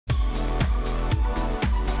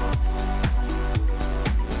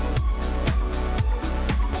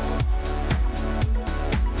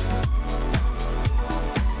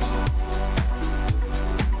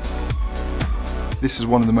This is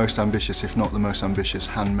one of the most ambitious, if not the most ambitious,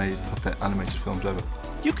 handmade puppet animated films ever.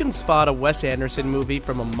 You can spot a Wes Anderson movie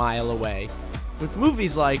from a mile away. With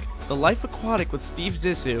movies like The Life Aquatic with Steve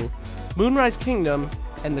Zissou, Moonrise Kingdom,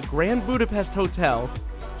 and The Grand Budapest Hotel,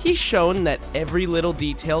 he's shown that every little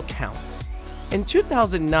detail counts. In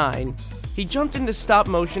 2009, he jumped into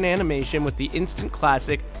stop-motion animation with the instant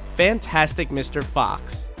classic Fantastic Mr.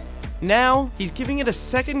 Fox. Now, he's giving it a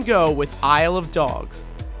second go with Isle of Dogs,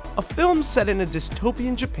 a film set in a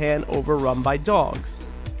dystopian Japan overrun by dogs.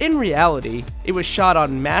 In reality, it was shot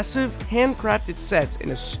on massive, handcrafted sets in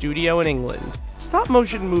a studio in England.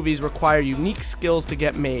 Stop-motion movies require unique skills to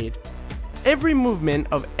get made. Every movement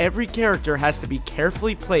of every character has to be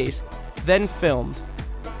carefully placed, then filmed.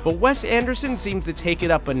 But Wes Anderson seems to take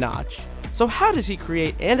it up a notch. So how does he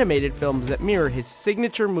create animated films that mirror his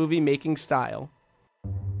signature movie-making style?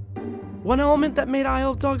 One element that made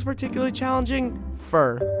Isle of Dogs particularly challenging?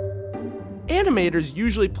 Fur. Animators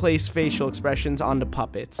usually place facial expressions onto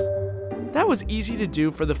puppets. That was easy to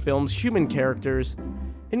do for the film's human characters,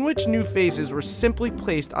 in which new faces were simply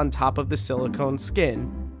placed on top of the silicone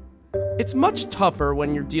skin. It's much tougher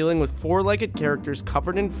when you're dealing with four-legged characters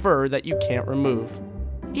covered in fur that you can't remove.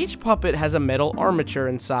 Each puppet has a metal armature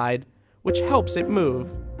inside, which helps it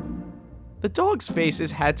move. The dogs'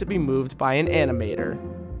 faces had to be moved by an animator.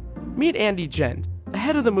 Meet Andy Gent, the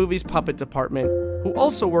head of the movie's puppet department, who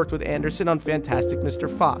also worked with Anderson on Fantastic Mr.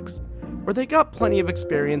 Fox, where they got plenty of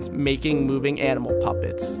experience making moving animal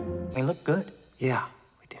puppets. They look good. Yeah,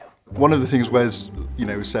 we do. One of the things Wes,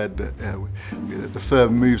 said that the fur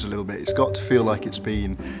moves a little bit. It's got to feel like it's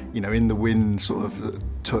been, in the wind, sort of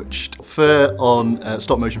touched. Fur on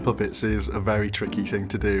stop-motion puppets is a very tricky thing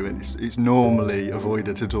to do, and it's normally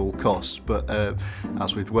avoided at all costs. But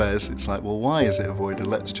as with Wes, it's like, well, why is it avoided?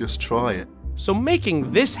 Let's just try it. So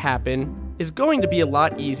making this happen is going to be a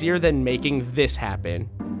lot easier than making this happen.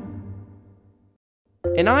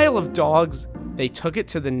 In Isle of Dogs, they took it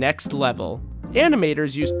to the next level.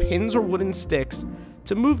 Animators used pins or wooden sticks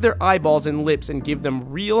to move their eyeballs and lips and give them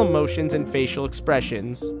real emotions and facial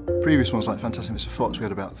expressions. Previous ones like Fantastic Mr. Fox, we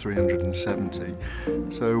had about 370.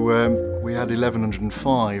 So we had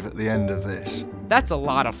 1,105 at the end of this. That's a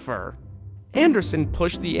lot of fur. Anderson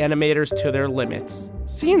pushed the animators to their limits.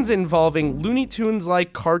 Scenes involving Looney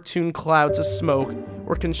Tunes-like cartoon clouds of smoke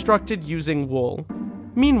were constructed using wool.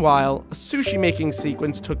 Meanwhile, a sushi-making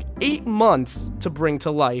sequence took 8 months to bring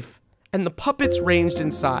to life, and the puppets ranged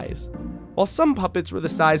in size. While some puppets were the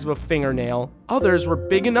size of a fingernail, others were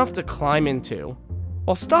big enough to climb into.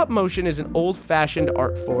 While stop motion is an old-fashioned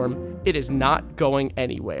art form, it is not going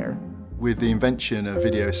anywhere. With the invention of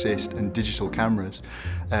video assist and digital cameras,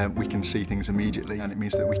 we can see things immediately, and it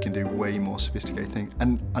means that we can do way more sophisticated things.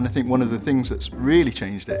 And I think one of the things that's really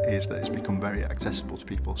changed it is that it's become very accessible to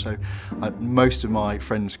people. So most of my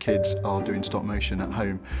friends' kids are doing stop motion at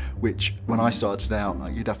home, which when I started out,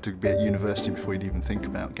 you'd have to be at university before you'd even think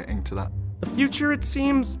about getting to that. The future, it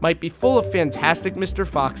seems, might be full of Fantastic Mr.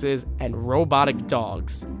 Foxes and robotic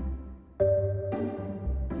dogs.